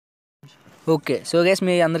Okay. So guys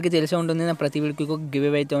మీ అందరికీ తెలిసే ఉంటుంది నా ప్రతి వీడియోకి ఒక గివ్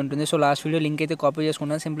అవే అయితే ఉంటుంది. సో లాస్ట్ వీడియో లింక్ అయితే కాపీ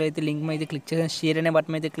చేసుకున్నాను. సింపుల్ అయితే లింక్ అయితే క్లిక్ చేశాను. షేర్ అనే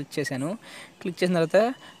బటన్ అయితే క్లిక్ చేశాను. క్లిక్ చేసిన తర్వాత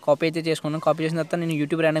కాపీ అయితే చేసుకున్నాను. కాపీ చేసిన తర్వాత నేను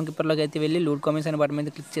యూట్యూబ్ ర్యాండమ్ కీపర్లోకి అయితే వెళ్ళి లూడ్ కామెంట్స్ అనే బటన్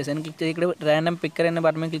మీద క్లిక్ చేశాను. క్లిక్ చేసి ఇక్కడ ర్యాండమ్ పిక్కర్ అనే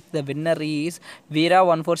బటన్ మీద క్లిక్ ద విన్నర్ ఈజ్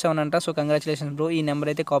వీరా147 అంట. So congratulations bro. ఈ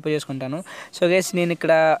నెంబర్ అయితే కాపీ చేసుకుంటాను. సో గైస్ నేను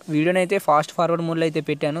ఇక్కడ వీడియోని అయితే ఫాస్ట్ ఫార్వర్డ్ మోడ్లో అయితే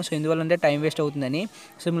పెట్టాను. సో ఇందువల్ల అంటే టైం వేస్ట్ అవుతుందని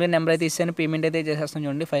సింపుల్గా నెంబర్ అయితే ఇస్తాను. పేమెంట్ అయితే చేసేస్తాను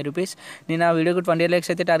చూడండి ₹5. నేను ఆ వీడియోకి 20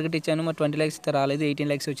 lakhs అయితే టార్గెట్ ఇచ్చాను. మరి 20 lakhs అయితే రాలేదు. 18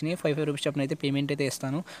 lakhs వచ్చినాయి. ₹5 చొప్పున అయితే పేమెంట్ అయితే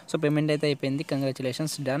ఇస్తాను. సో పేమెంట్ అయితే అయిపోయింది.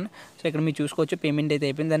 Congratulations done. సో ఇక్కడ మీరు చూసుకోవచ్చు పేమెంట్ అయితే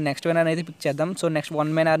అయిపోయింది. దాన్ని నెక్స్ట్ విన్నర్ అయితే పిక్ చేద్దాం. So next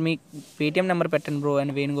 1 man army Paytm number పెట్టండి bro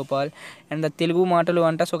and Venugopal and Telugu మాటలు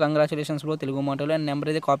అంట. సో కంగ్రాచులేషన్స్ బ్రో తెలుగు మాటలు అండ్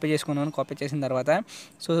నెంబర్ అయితే కాపీ చేసుకున్నాను. కాపీ చేసిన తర్వాత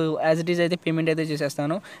సో యాజ్ ఇట్ ఈజ్ అయితే పేమెంట్ అయితే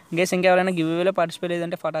చేసేస్తాను. ఇంకేస్ ఇంకెవరైనా గివ్ అవేలో పార్టిసిపేట్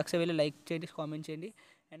లేదంటే ఫటాక్సే వెళ్ళి లైక్ చేయండి, కామెంట్ చేయండి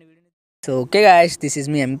and video. So okay guys, this is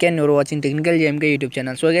me MK and you're watching technical JMK YouTube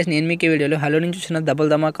channel. So guys నేను మీకు ఈ వీడియోలో హలో నుంచి చూసిన double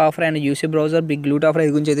Dhamaka offer and UC browser big loot offer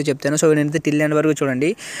గురించి అయితే చెప్తాను. సో వీడియో టిల్ ఎండ్ వరకు చూడండి.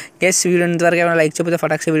 గైస్ వీడియో ఇంతవరకు ఏమైనా లైక్ చెప్పితే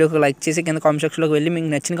ఫటాక్సే వీడియోకి లైక్ చేసి కింద కామెంట్ సెక్షన్లోకి వెళ్ళి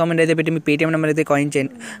మీకు నచ్చిన కామెంట్ అయితే పెట్టి మీ పేటీఎం నెంబర్ అయితే కామెంట్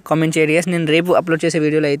చేయండి. గైస్ నేను రేపు అప్లోడ్ చేసే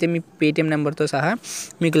వీడియోలో అయితే మీ పేటీఎం నెంబర్తో సహా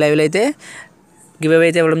మీకు లైవ్లో అయితే గివ్ అవే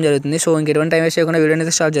అయితే ఇవ్వడం జరుగుతుంది. సో ఇంకెటువంటి టైం వేస్ట్ చేయకుండా వీడియోని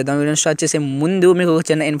అయితే స్టార్ట్ చేద్దాం. వీడియోని స్టార్ట్ చేసే ముందు మీకు ఒక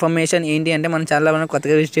చిన్న ఇన్ఫర్మేషన్ ఏంటి అంటే మన ఛానల్ మనం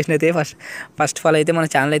కొత్తగా విజిట్ చేసిన అయితే ఫస్ట్ ఆఫ్ ఆల్ అయితే మన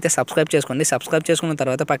ఛానల్ అయితే సబ్స్క్రైబ్ చేసుకోండి. సబ్స్క్రైబ్ చేసుకున్న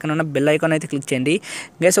తర్వాత పక్కన ఉన్న బెల్ ఐకాన్ అయితే క్లిక్ చేయండి.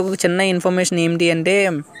 గైస్ ఒక చిన్న ఇన్ఫర్మేషన్ ఏంటి అంటే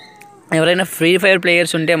ఎవరైనా ఫ్రీ ఫైర్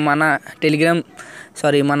ప్లేయర్స్ ఉంటే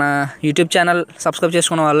మన యూట్యూబ్ ఛానల్ సబ్స్క్రైబ్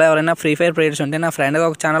చేసుకున్న వాళ్ళు ఎవరైనా ఫ్రీ ఫైర్ ప్లేయర్స్ ఉంటే నా ఫ్రెండ్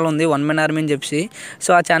ఒక ఛానల్ ఉంది 1 man ఆర్మీ అని చెప్పి. సో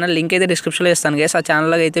ఆ ఛానల్ లింక్ అయితే డిస్క్రిప్షన్లో ఇస్తాను గైస్. ఆ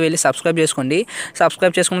ఛానల్లోకి అయితే వెళ్ళి సబ్స్క్రైబ్ చేసుకోండి.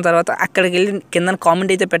 సబ్స్క్రైబ్ చేసుకున్న తర్వాత అక్కడికి వెళ్ళి కింద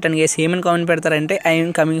కామెంట్ అయితే పెట్టండి గైస్. ఏమని కామెంట్ పెడతారంటే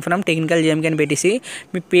I'm coming from technical JMK అని పెట్టేసి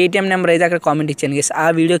మీ పేటీఎం నెంబర్ అయితే అక్కడ కామెంట్ ఇచ్చాను గైస్ ఆ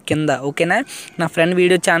వీడియో కింద. ఓకేనా, నా ఫ్రెండ్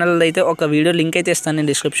వీడియో ఛానల్ అయితే ఒక వీడియో లింక్ అయితే ఇస్తాను నేను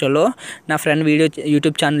డిస్క్రిప్షన్లో. నా friend video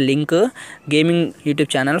YouTube channel link gaming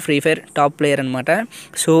YouTube channel free fire top player అనమాట.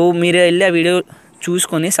 సో మీరు వెళ్ళి ఆ వీడియో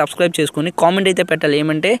చూసుకొని సబ్స్క్రైబ్ చేసుకొని కామెంట్ అయితే పెట్టాలి.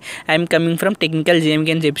 ఏమంటే I'm coming from technical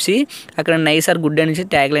JMK అని చెప్పి అక్కడ నైస్ ఆర్ గుడ్ అని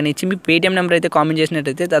ట్యాగ్ లైన్ ఇచ్చి మీ పేటీఎం నెంబర్ అయితే కామెంట్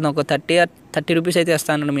చేసినట్టయితే దాని ఒక ₹30 అయితే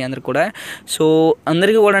ఇస్తాను మీ అందరు కూడా. సో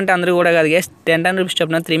అందరికీ కూడా అంటే అందరికీ కూడా కాదు గైస్, 10 రూపీస్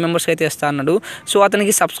చెప్పిన 3 members అయితే ఇస్తా అన్నాడు. సో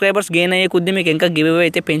అతనికి సబ్స్క్రైబర్స్ గెయిన్ అయ్యే కొద్దీ మీకు ఇంకా గివ్ అవే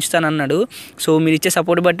అయితే పెంచుతానన్నాడు. సో మీరు ఇచ్చే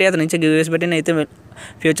సపోర్ట్ బట్టి అతను ఇచ్చే గివ్ అవేస్ బట్టి నేను అయితే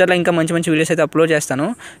ఫ్యూచర్లో ఇంకా మంచి మంచి వీడియోస్ అయితే అప్లోడ్ చేస్తాను.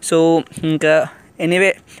 సో ఇంకా ఎనీవే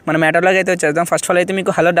మన మ్యాటర్లోకి అయితే వచ్చేద్దాం. ఫస్ట్ ఆఫ్ ఆల్ అయితే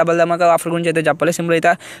మీకు హలో డబల్ ధమాకా ఆఫర్ గురించి అయితే చెప్పాలి. సింపుల్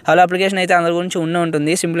అయితే హలో అప్లికేషన్ అయితే అందరి గురించి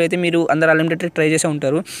ఉంటుంది. సింపుల్ అయితే మీరు అందరు అన్లిమిటెడ్ ట్రై చేసే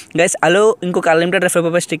ఉంటారు గైస్. హలో ఇంకొక అన్లిమిటెడ్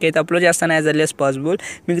రెఫర్ స్టిక్ అయితే అప్లోడ్ చేస్తాను యాజ్ ఎర్లీ యాజ్ పాసిబుల్.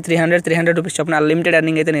 మీకు 300 రూపీస్ చెప్పిన అన్లిమిటెడ్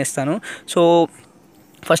ఎర్నింగ్ అయితే నేను ఇస్తాను. సో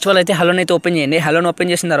ఫస్ట్ ఆఫ్ ఆల్ అయితే హలోని అయితే ఓపెన్ చేయండి. హలోని ఓపెన్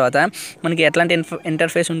చేసిన తర్వాత మనకి ఎట్లాంటి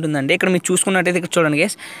ఇంటర్ఫేస్ ఉంటుందంటే ఇక్కడ మీరు చూసుకున్నట్టయితే ఇక్కడ చూడండి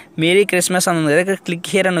గైస్, మేరీ క్రిస్మస్ అని ఉంది కదా, ఇక్కడ క్లిక్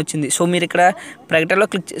హియర్ అని వచ్చింది. సో మీరు ఇక్కడ ప్రకటనలో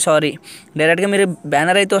డైరెక్ట్గా మీరు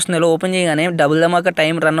బ్యానర్ అయితే వస్తుంది. ఇలా ఓపెన్ చేయగానే డబుల్ ధమాకా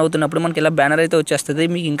టైం రన్ అవుతున్నప్పుడు మనకి ఇలా బ్యానర్ అయితే వచ్చేస్తుంది.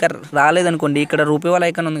 మీకు ఇంకా రాలేదనుకోండి ఇక్కడ రూపాయి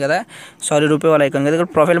ఐకాన్ ఉంది కదా, రూపాయి ఐకాన్ కదా,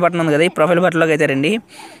 ఇక్కడ ప్రొఫైల్ బటన్ ఉంది కదా, ఈ ప్రొఫైల్ బటన్లోకి అయితే రండి.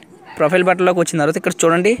 ప్రొఫైల్ బటన్లోకి వచ్చిన తర్వాత ఇక్కడ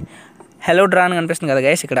చూడండి హలో డ్రా అని కనిపిస్తుంది కదా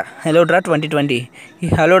గైస్, ఇక్కడ హలో డ్రా 2020 ఈ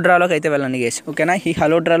హలో డ్రాలోకి అయితే వెళ్ళండి గైస్. ఓకేనా, ఈ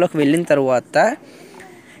హలో డ్రాలోకి వెళ్ళిన తర్వాత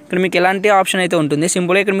ఇక్కడ మీకు ఎలాంటి ఆప్షన్ అయితే ఉంటుంది.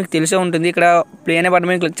 సింపుల్గా ఇక్కడ మీకు తెలిసే ఉంటుంది. ఇక్కడ ప్లే అనే బటన్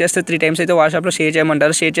మీద క్లిక్ చేస్తే 3 times అయితే వాట్సాప్లో షేర్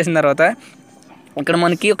చేయమంటారు. షేర్ చేసిన తర్వాత ఇక్కడ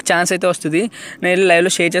మనకి ఒక ఛాన్స్ అయితే వస్తుంది. నేను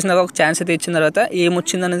లైవ్లో షేర్ చేసిన ఒక ఛాన్స్ అయితే ఇచ్చిన తర్వాత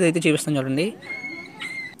ఏమొచ్చింది అనేది అయితే చూపిస్తాను చూడండి.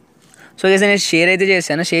 సో గైస్ నేను షేర్ అయితే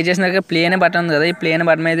చేశాను. షేర్ చేసినాక ప్లే అనే బటన్ ఉంది కదా, ఈ ప్లే అనే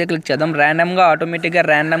బటన్ అయితే క్లిక్ చేద్దాం. ఆటోమేటిక్గా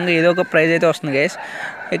ర్యాండమ్గా ఏదో ఒక ప్రైజ్ అయితే వస్తుంది గైస్.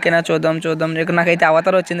 ఓకేనా, చూద్దాం. ఇక్కడ నాకైతే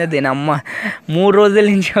అవతారం వచ్చింది. దీని అమ్మ 3 రోజుల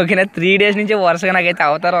నుంచి ఓకేనా 3 days నుంచి వరుసగా నాకైతే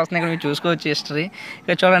అవతారం వస్తుంది. ఇక్కడ మీరు చూసుకోవచ్చు హిస్టరీ.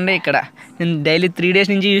 ఇక్కడ చూడండి, ఇక్కడ నేను డైలీ 3 days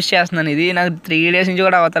నుంచి యూజ్ చేస్తున్నాను. ఇది నాకు 3 days నుంచి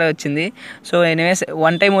కూడా అవతారం వచ్చింది. So anyways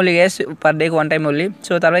 1 time only guys, per డేకి 1 time ఓన్లీ.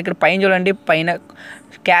 సో తర్వాత ఇక్కడ పైన చూడండి, పైన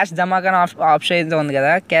క్యాష్ ధమాకా ఆప్షన్ అయితే ఉంది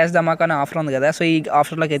కదా, క్యాష్ ధమాకా ఆఫర్ ఉంది కదా. సో ఈ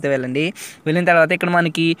ఆఫర్లోకి అయితే వెళ్ళండి. వెళ్ళిన తర్వాత ఇక్కడ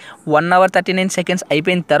మనకి 1 hour 39 seconds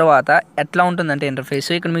అయిపోయిన తర్వాత ఎట్లా ఉంటుందంటే ఇంటర్ఫేస్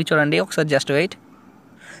ఇక్కడ మీకు చూడండి. ఒకసారి జస్ట్ వెయిట్.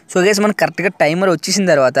 సో గైస్ మనకు కరెక్ట్గా టైమర్ వచ్చేసిన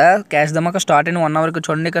తర్వాత క్యాష్ ధమాకా స్టార్ట్ అయిన 1 hourకి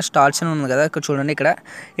చూడండి, ఇక్కడ స్టార్ట్స్ అని ఉంది కదా, ఇక్కడ చూడండి.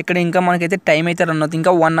 ఇక్కడ ఇంకా మనకైతే టైం అయితే రన్ అవుతుంది.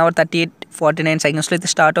 ఇంకా 1 hour 38-49 secondsలో అయితే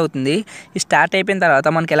స్టార్ట్ అవుతుంది. ఈ స్టార్ట్ అయిపోయిన తర్వాత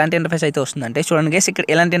మనకి ఎలాంటి ఇంటర్ఫేస్ అయితే వస్తుందంటే చూడండి గైస్, ఇక్కడ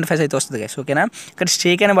ఎలాంటి ఇంటర్ఫేస్ అయితే వస్తుంది గైస్. ఓకేనా, ఇక్కడ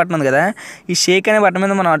షేక్ అనే బటన్ ఉంది కదా, ఈ షేక్ అనే బటన్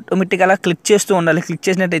మీద మనం ఆటోమేటిక్గా అలా క్లిక్ చేస్తూ ఉండాలి. క్లిక్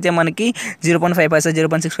చేసినట్టయితే మనకి 0.5 paisa,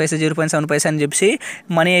 0.6 paisa, 0.7 paisa అని చెప్పి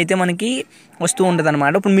మనీ అయితే మనకి వస్తూ ఉంటుంది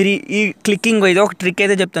అనమాట. ఇప్పుడు మీరు ఈ క్లిక్కింగ్ అయితే ఒక ట్రిక్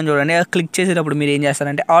అయితే చెప్తాను చూడండి. క్లిక్ చేసేటప్పుడు మీరు ఏం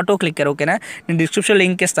చేస్తారంటే ఆటో క్లిక్కర్. ఓకేనా, నేను డిస్క్రిప్షన్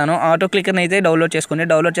లింక్ ఇస్తాను. ఆటో క్లిక్కర్ని అయితే డౌన్లోడ్ చేసుకోండి.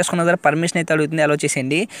 డౌన్లోడ్ చేసుకున్న తర్వాత పర్మిషన్ అయితే అడుగుతుంది, అలో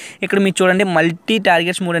చేసేయండి. ఇక్కడ మీరు చూడండి మల్టీ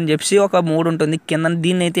టార్గెట్స్ మోడ్ అని చెప్పి ఒక మోడ్ ఉంటుంది కింద,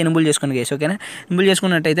 దీన్ని అయితే ఎనేబుల్ చేసుకోండి గైస్. ఓకేనా, ఎనేబుల్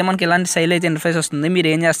చేసుకున్నట్టయితే మనకి ఎలాంటి స్టైల్ అయితే ఇంటర్ఫేస్ వస్తుంది. మీరు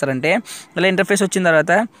ఏం చేస్తారంటే ఇలా ఇంటర్ఫేస్ వచ్చిన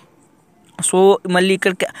తర్వాత సో మళ్ళీ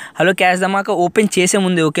ఇక్కడ హలో క్యాష్ ధమాకా ఓపెన్ చేసే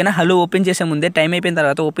ముందే ఓకేనా, హలో ఓపెన్ చేసే ముందే టైం అయిపోయిన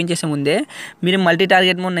తర్వాత ఓపెన్ చేసే ముందే మీరు మల్టీ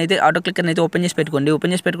టార్గెట్ మోడ్ అయితే ఆటో క్లిక్కర్ అయితే ఓపెన్ చేసి పెట్టుకోండి.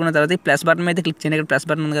 ఓపెన్ చేసి పెట్టుకున్న తర్వాత ఈ ప్లస్ బటన్ అయితే క్లిక్ చేయండి. ఇక్కడ ప్లస్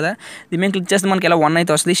బటన్ ఉంది కదా, దీని మీద క్లిక్ చేస్తే మనకి ఇలా 1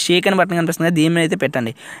 అయితే వస్తుంది. షేక్ అని బటన్ కనిపిస్తుంది కదా, దీని మీద అయితే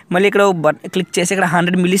పెట్టండి. మళ్ళీ ఇక్కడ క్లిక్ చేసి ఇక్కడ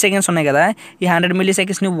 100 మిల్లీ సెకండ్స్ ఉన్నాయి కదా, ఈ 100 మిల్లీ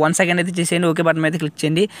సెకండ్స్ని 1 సెకండ్ అయితే చేసేయండి. ఓకే బటన్ అయితే క్లిక్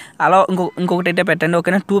చేయండి. అలా ఇంకొకటి అయితే పెట్టండి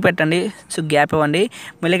ఓకేనా, 2 పెట్టండి. సో గ్యాప్ ఇవ్వండి.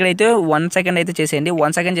 మళ్ళీ ఇక్కడైతే 1 సెకండ్ అయితే చేసేయండి.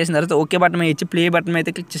 1 సెకండ్ చేసిన తర్వాత ఓకే బటన్ మీద ఇచ్చి ప్లే బటన్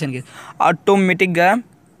అయితే క్లిక్ చేసేయండి. ఆటోమేటిక్గా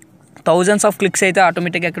థౌజండ్స్ ఆఫ్ క్లిక్స్ అయితే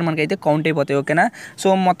ఆటోమేటిక్గా ఇక్కడ మనకైతే కౌంట్ అయిపోతాయి ఓకేనా. సో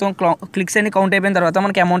మొత్తం క్లిక్స్ అన్ని కౌంట్ అయిపోయిన తర్వాత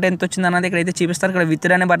మనకి అమౌంట్ ఎంత వచ్చింది అన్నది ఇక్కడైతే చూపిస్తారు. ఇక్కడ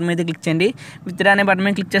విత్డ్రా అనే బటన్ మీద క్లిక్ చేయండి. విత్డ్రా అనే బటన్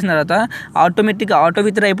మీద క్లిక్ చేసిన తర్వాత ఆటోమేటిక్గా ఆటో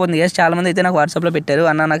విత్డ్రా అయిపోతుంది. గైస్ చాలామంది అయితే నాకు వాట్సాప్లో పెట్టారు,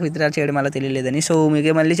 అన్న నాకు విత్డ్రా చేయడం అలా తెలియలేదని. సో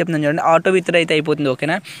మీకు మళ్ళీ చెప్తున్నాను చూడండి, ఆటో విత్డ్రా అయితే అయిపోతుంది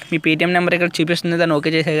ఓకేనా. మీ పేటీఎం నెంబర్ ఇక్కడ చూపిస్తుంది, దాన్ని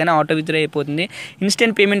ఓకే చేసే కానీ ఆటో విత్డ్రా అయిపోతుంది.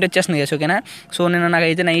 ఇన్స్టెంట్ పేమెంట్ వచ్చేస్తుంది గైస్ ఓకేనా. సో నేను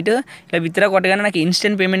నాకైతే నైట్ ఇలా విత్డ్రా కొట్టగానే నాకు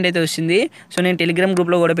ఇన్స్టెంట్ పేమెంట్ అయితే వచ్చింది. సో నేను టెలిగ్రామ్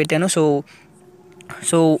గ్రూప్లో కూడా పెట్టాను.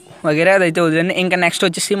 సో వగేరా అదైతే వదిలేండి. ఇంకా నెక్స్ట్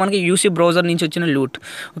వచ్చేసి మనకి యూసీ బ్రౌజర్ నుంచి వచ్చిన లూట్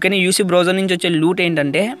ఓకేనా. యూసీ బ్రౌజర్ నుంచి వచ్చే లూట్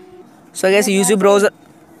ఏంటంటే, సో గైస్ యూసీ బ్రౌజర్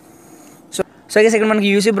ఇక్కడ మనకి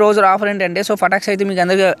యూసీ బ్రౌజర్ ఆఫర్ ఏంటంటే, సో ఫటాక్స్ అయితే మీకు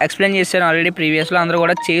అందరికీ ఎక్స్ప్లెయిన్ చేశాను ఆల్రెడీ ప్రీవియస్లో, అందరూ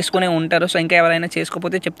కూడా చేసుకునే ఉంటారు. సో ఇంకా ఎవరైనా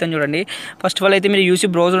చేసుకోకపోతే చెప్తాను చూడండి. ఫస్ట్ ఆఫ్ ఆల్ అయితే మీరు యూసీ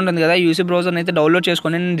బ్రౌజర్ ఉంటుంది కదా, యూసీ బ్రౌజర్ని అయితే డౌన్లోడ్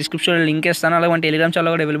చేసుకోండి. నేను డిస్క్రిప్షన్లో లింక్ ఇస్తాను, అలాగే మన టెలిగ్రామ్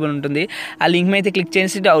ఛానల్ కూడా అవైలబుల్ ఉంటుంది. ఆ లింక్ మీద అయితే క్లిక్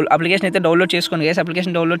చేసి అప్లికేషన్ అయితే డౌన్లోడ్ చేసుకోండి గైస్.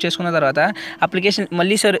 అప్లికేషన్ డౌన్లోడ్ చేసుకున్న తర్వాత అప్లికేషన్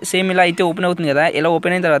మళ్ళీ సేమ్ ఇలా అయితే ఓపెన్ అవుతుంది కదా. ఇలా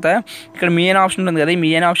ఓపెన్ అయిన తర్వాత ఇక్కడ మీ అయిన ఆప్షన్ ఉంటుంది కదా, ఈ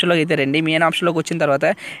మీ అయిన ఆప్షన్లోకి అయితే రండి. మీ అయిన ఆప్షన్లోకి వచ్చిన తర్వాత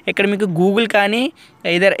ఇక్కడ మీకు గూగుల్ కానీ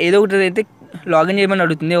ఏదో ఒకటి అయితే లాగిన్ చేయమని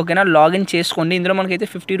అడుగుతుంది ఓకేనా. లాగిన్ చేసుకోండి. ఇందులో మనకైతే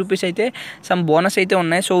 50 రూపీస్ అయితే సమ్ బోనస్ అయితే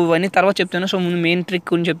ఉన్నాయి. సో ఇవన్నీ తర్వాత చెప్తాను. సో ముందు మెయిన్ ట్రిక్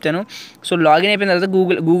గురించి చెప్తాను. సో లాగిన్ అయిపోయిన తర్వాత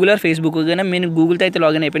గూగుల్ ఆర్ ఫేస్బుక్ ఓకేనా, నేను గూగుల్తో అయితే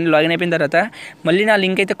లాగిన్ అయిపోయిన తర్వాత మళ్ళీ నా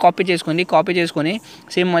లింక్ అయితే కాపీ చేసుకొని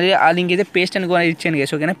సేమ్ మళ్ళీ ఆ లింక్ అయితే పేస్ట్ అని కూడా ఇచ్చాను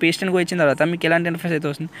గైస్ ఓకేనా. పేస్ట్ అని కూడా ఇచ్చిన తర్వాత మీకు ఎలాంటి ఇంటర్ఫేస్ అయితే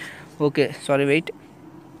వస్తుంది. Okay sorry wait.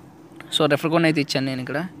 So refer code అయితే ఇచ్చాను నేను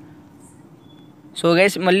ఇక్కడ. సో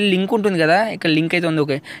గైస్ మళ్ళీ లింక్ ఉంటుంది కదా, ఇక్కడ లింక్ అయితే ఉంది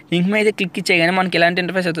ఓకే. లింక్ మీద అయితే క్లిక్ ఇచ్చేయగానే మనకి ఎలాంటి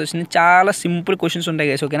ఇంటర్ఫేస్ అయితే వస్తుంది. చాలా సింపుల్ క్వశ్చన్స్ ఉంటాయి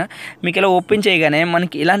గైస్ ఓకేనా. మీకు ఇలా ఓపెన్ చేయగానే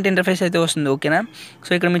మనకి ఇలాంటి ఇంటర్ఫేస్ అయితే వస్తుంది ఓకేనా.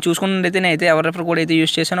 సో ఇక్కడ మీరు చూసుకున్నట్టయితే నేనైతే ఎవరి రెఫర్ కోడ్ అయితే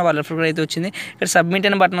యూస్ చేశానో వాళ్ళ రెఫర్ కోడ్ అయితే వచ్చింది. ఇక్కడ సబ్మిట్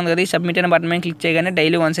అనే బటన్ ఉంది కదా, ఈ సబ్మిట్ అనే బటన్ మీద క్లిక్ చేయగానే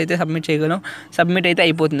డైలీ వన్స్ అయితే సబ్మిట్ చేయగలం. సబ్మిట్ అయితే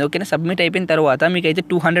అయిపోతుంది ఓకేనా. సబ్మిట్ అయిపోయిన తర్వాత మీకు అయితే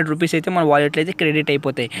 200 రూపీస్ అయితే మన వాలెట్లో అయితే క్రెడిట్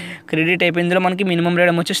అయిపోతాయి. క్రెడిట్ అయిపోయిందిలో మనకి మినిమం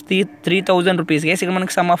రేట్ వచ్చేసి 3000 రూపీస్ గైస్. ఇక్కడ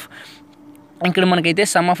మనకి మనకైతే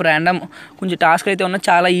సమ్ ఆఫ్ ర్యాండమ్ కొంచెం టాస్క్ అయితే ఉన్న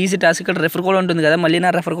చాలా ఈజీ టాస్క్. ఇక్కడ రెఫర్ కోడ్ ఉంటుంది కదా, మళ్ళీ నా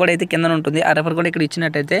రెఫర్ కోడ్ అయితే కింద ఉంటుంది. ఆ రెఫర్ కోడ్ ఇక్కడ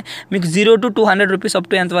ఇచ్చినట్టయితే మీకు 0 to 200 రూపీస్ అప్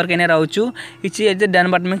టు ఎంతవరకు అయినా రావచ్చు. ఇచ్చి అయితే దాని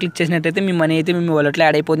బట్టి మేము క్లిక్ చేసినట్టయితే మీ మనీ అయితే మీ వాలెట్లో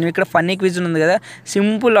యాడ్ అయిపోతుంది. ఇక్కడ ఫన్నీ క్విజ్ ఉంది కదా,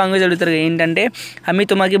 సింపుల్ లాంగ్వేజ్ అడుగుతారు ఏంటంటే హమీ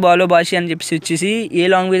తుమాకి బాలో భాషి అని చెప్పేసి వచ్చేసి ఏ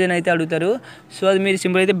లాంగ్వేజ్ అని అయితే అడుగుతారు. సో అది మీరు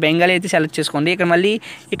సింపుల్ అయితే బెంగాలీ అయితే సెలెక్ట్ చేసుకోండి. ఇక్కడ మళ్ళీ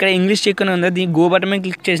ఇక్కడ ఇంగ్లీష్ చెక్ అని ఉంది, దీని గో బటన్ మీద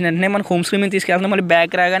క్లిక్ చేసినట్టే మనకు హోమ్ స్క్రీన్ మీద తీసుకెళ్తాం. మళ్ళీ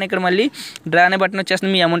బ్యాక్ రాగానే ఇక్కడ మళ్ళీ డ్రా అనే బటన్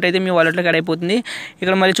వచ్చేస్తుంది. మీ అమౌంట్ అయితే మీ వాలెట్లో యాడ్ అయిపోతుంది.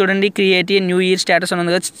 ఇక్కడ మళ్ళీ చూడండి క్రియేట్ న్యూ ఇయర్ స్టేటస్ అని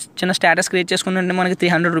ఉంది కదా, చిన్న స్టేటస్ క్రియేట్ చేసుకుంటే మనకి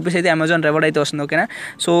 300 రూపీస్ అయితే అమెజాన్ రివార్డ్ అయితే వస్తుంది ఓకేనా.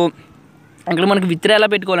 సో ఇక్కడ మనకి విత్డ్రా ఎలా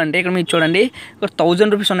పెట్టుకోవాలంటే ఇక్కడ మీరు చూడండి ఇక్కడ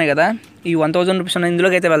 1000 రూపీస్ ఉన్నాయి కదా, ఈ 1000 రూపీస్ ఉన్నాయి,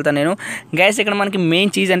 ఇందులోకి అయితే వెళ్తాను నేను గైస్. ఇక్కడ మనకి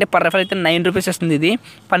మెయిన్ చీజ్ అంటే పర్ రెఫర్ అయితే 9 రూపీస్ వస్తుంది. ఇది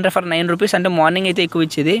పర్ రెఫర్ 9 రూపీస్ అంటే మార్నింగ్ అయితే ఎక్కువ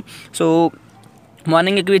ఇచ్చేది. సో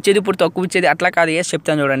మార్నింగ్ ఎక్కువ ఇచ్చేది, ఇప్పుడు తక్కువ ఇచ్చేది అట్లా కాదు గైస్,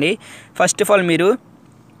 చెప్తాను చూడండి. First of all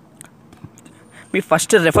me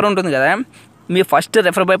first refer ఉంటుంది కదా, మీ ఫస్ట్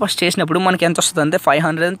రెఫర్ బైపాస్ చేసినప్పుడు మనకి ఎంత వస్తుంది అంటే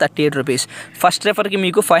 538 రూపీస్. ఫస్ట్ రెఫర్కి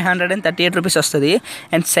మీకు 538 రూపీస్ వస్తుంది.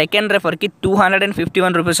 అండ్ సెకండ్ రెఫర్కి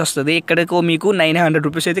 251 రూపీస్ వస్తుంది. ఇక్కడికి మీకు 900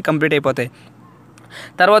 రూపీస్ అయితే కంప్లీట్ అయిపోతాయి.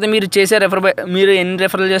 తర్వాత మీరు చేసే మీరు ఎన్ని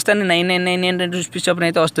రెఫర్లు చేస్తే 999 రూపీస్ చొప్పున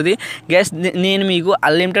అయితే వస్తుంది గ్యాస్. నేను మీకు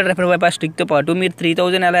అన్లిమిటెడ్ రెఫర్ బైపాస్ ట్రిక్తో పాటు మీరు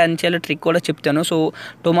 3000 ఎలా ఎర్న్ చేయాలో ట్రిక్ కూడా చెప్తాను. సో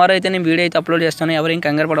టుమారో అయితే నేను వీడియో అయితే అప్లోడ్ చేస్తాను, ఎవరు ఏం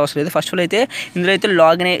కంగారు పడవసరం లేదు. ఫస్ట్ ఆఫ్ ఆల్ అయితే ఇందులో అయితే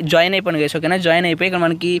జాయిన్ అయిపోయాను గైస్ ఓకేనా. జాయిన్ అయిపోయి ఇక్కడ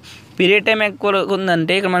మనకి పీరియడ్ టైం ఎక్కువ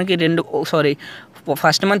ఉందంటే ఇక్కడ మనకి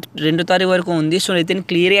ఫస్ట్ మంత్ 2వ తారీఖు వరకు ఉంది. సో అయితే నేను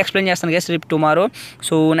క్లియర్గా ఎక్స్ప్లెయిన్ చేస్తాను గైస్ రేపు టుమారో.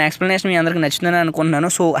 సో నా ఎక్స్ప్లెనేషన్ మీ అందరికి నచ్చిందని అనుకుంటున్నాను.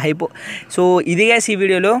 సో ఇది గైస్ ఈ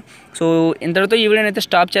వీడియోలో. సో ఇంతటితో ఈ వీడియోని అయితే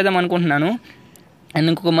స్టాప్ చేద్దాం అనుకుంటున్నాను. అండ్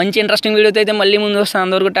ఇంకొక మంచి ఇంట్రెస్టింగ్ వీడియోతో అయితే మళ్ళీ ముందు వస్తాను.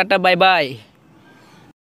 అంతవరకు టాటా బై బాయ్.